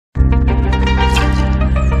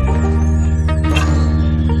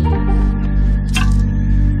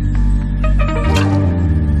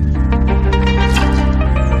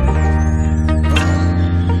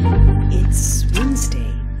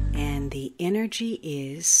energy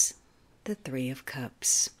is the Three of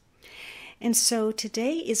Cups. And so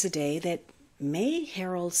today is a day that may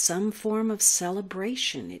herald some form of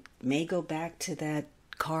celebration. It may go back to that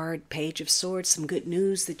card, Page of Swords, some good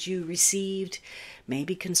news that you received,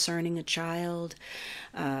 maybe concerning a child,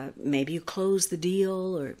 maybe you closed the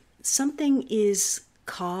deal, or something is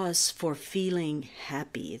cause for feeling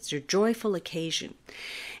happy. It's your joyful occasion.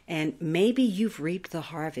 And maybe you've reaped the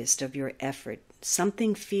harvest of your effort.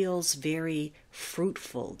 Something feels very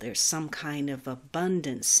fruitful. There's some kind of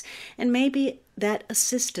abundance. And maybe that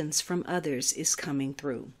assistance from others is coming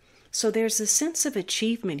through. So there's a sense of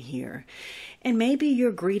achievement here. And maybe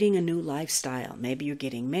you're greeting a new lifestyle. Maybe you're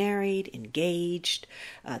getting married, engaged.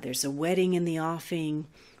 There's a wedding in the offing.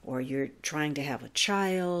 Or you're trying to have a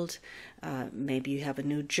child. Maybe you have a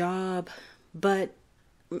new job. But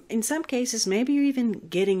in some cases, maybe you're even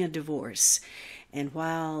getting a divorce. And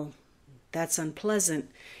while that's unpleasant,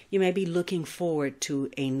 you may be looking forward to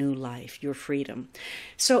a new life, your freedom.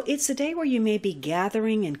 So it's a day where you may be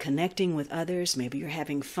gathering and connecting with others. Maybe you're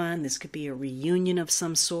having fun. This could be a reunion of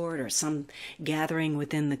some sort or some gathering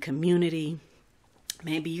within the community.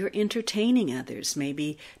 Maybe you're entertaining others.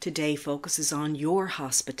 Maybe today focuses on your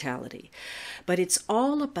hospitality. But it's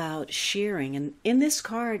all about sharing. And in this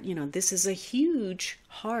card, this is a huge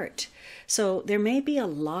heart. So there may be a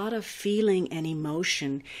lot of feeling and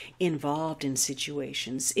emotion involved in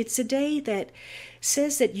situations. It's a day that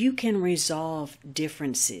says that you can resolve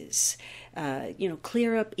differences,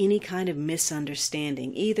 clear up any kind of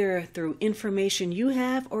misunderstanding, either through information you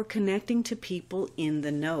have or connecting to people in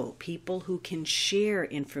the know, people who can share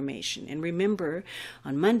information. And remember,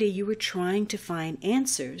 on Monday you were trying to find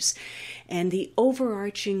answers, and the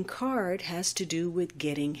overarching card has to do with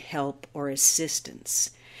getting help or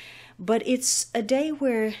assistance. But it's a day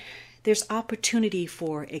where there's opportunity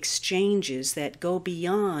for exchanges that go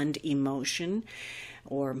beyond emotion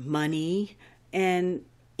or money and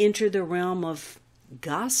enter the realm of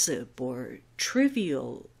gossip or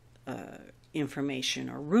trivial information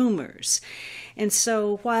or rumors. And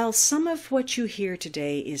so while some of what you hear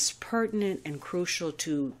today is pertinent and crucial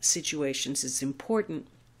to situations, is important,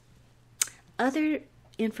 other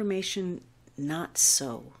information not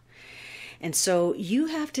so. And so you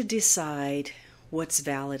have to decide what's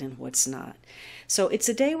valid and what's not. So it's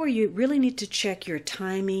a day where you really need to check your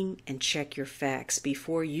timing and check your facts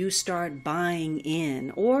before you start buying in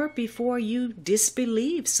or before you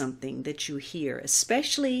disbelieve something that you hear,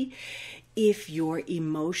 especially if your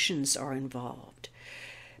emotions are involved.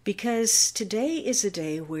 Because today is a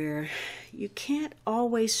day where you can't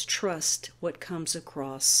always trust what comes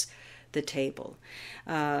across the table.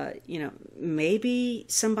 Maybe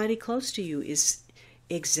somebody close to you is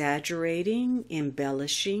exaggerating,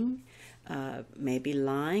 embellishing, maybe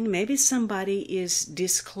lying. Maybe somebody is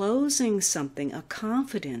disclosing something, a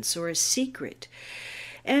confidence or a secret.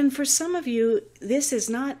 And for some of you, this is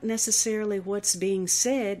not necessarily what's being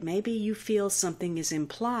said. Maybe you feel something is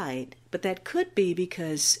implied, but that could be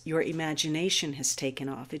because your imagination has taken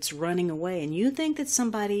off. It's running away, and you think that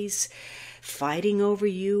somebody's fighting over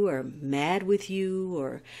you or mad with you,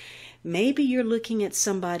 or maybe you're looking at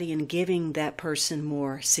somebody and giving that person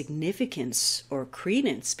more significance or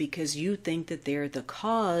credence because you think that they're the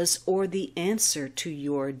cause or the answer to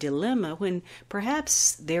your dilemma, when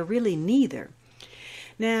perhaps they're really neither.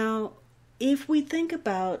 Now, if we think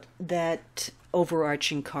about that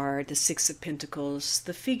overarching card, the Six of Pentacles,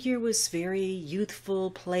 the figure was very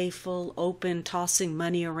youthful, playful, open, tossing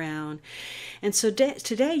money around. And so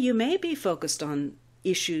today you may be focused on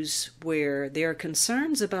issues where there are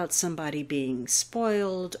concerns about somebody being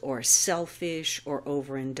spoiled or selfish or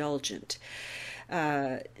overindulgent.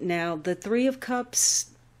 Now, the Three of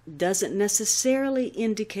Cups doesn't necessarily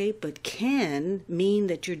indicate, but can mean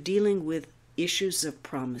that you're dealing with issues of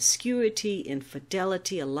promiscuity,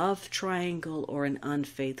 infidelity, a love triangle, or an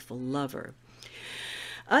unfaithful lover.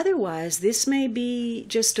 Otherwise, this may be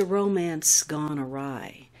just a romance gone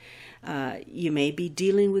awry. You may be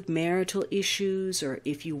dealing with marital issues, or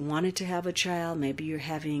if you wanted to have a child, maybe you're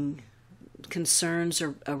having concerns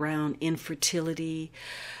around infertility.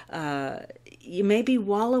 You may be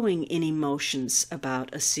wallowing in emotions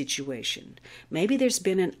about a situation. Maybe there's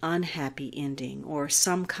been an unhappy ending or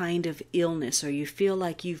some kind of illness, or you feel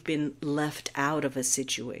like you've been left out of a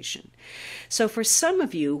situation. So for some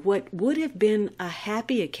of you, what would have been a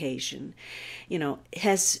happy occasion,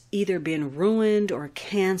 has either been ruined or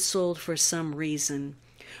canceled for some reason,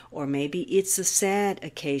 or maybe it's a sad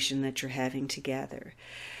occasion that you're having together.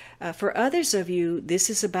 For others of you, this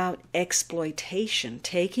is about exploitation,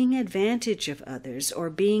 taking advantage of others or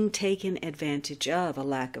being taken advantage of, a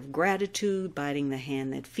lack of gratitude, biting the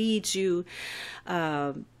hand that feeds you.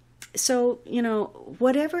 So,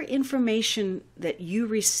 whatever information that you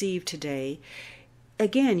receive today,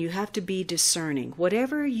 again, you have to be discerning.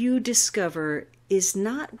 Whatever you discover is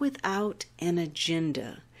not without an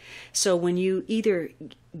agenda. So when you either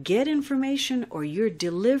get information or you're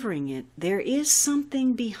delivering it, there is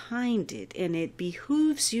something behind it, and it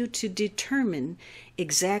behooves you to determine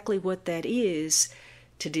exactly what that is,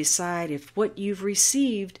 to decide if what you've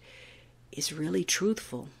received is really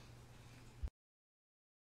truthful.